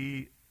we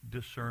be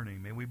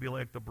discerning. May we be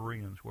like the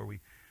Bereans, where we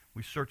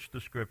search the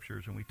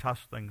Scriptures and we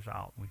test things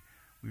out. We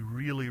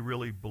really,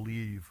 really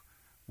believe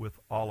with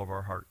all of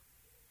our heart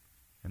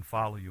and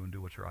follow you and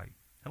do what's right.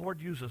 And, Lord,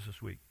 use us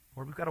this week.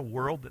 Lord, we've got a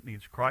world that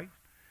needs Christ.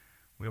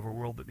 We have a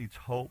world that needs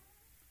hope.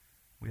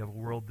 We have a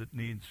world that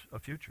needs a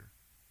future.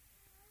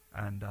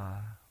 And,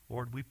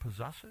 Lord, we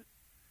possess it.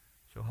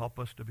 So help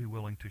us to be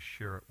willing to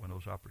share it when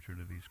those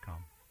opportunities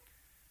come.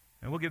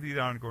 And we'll give you the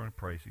honor, glory, and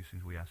praise, these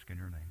things we ask in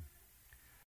your name.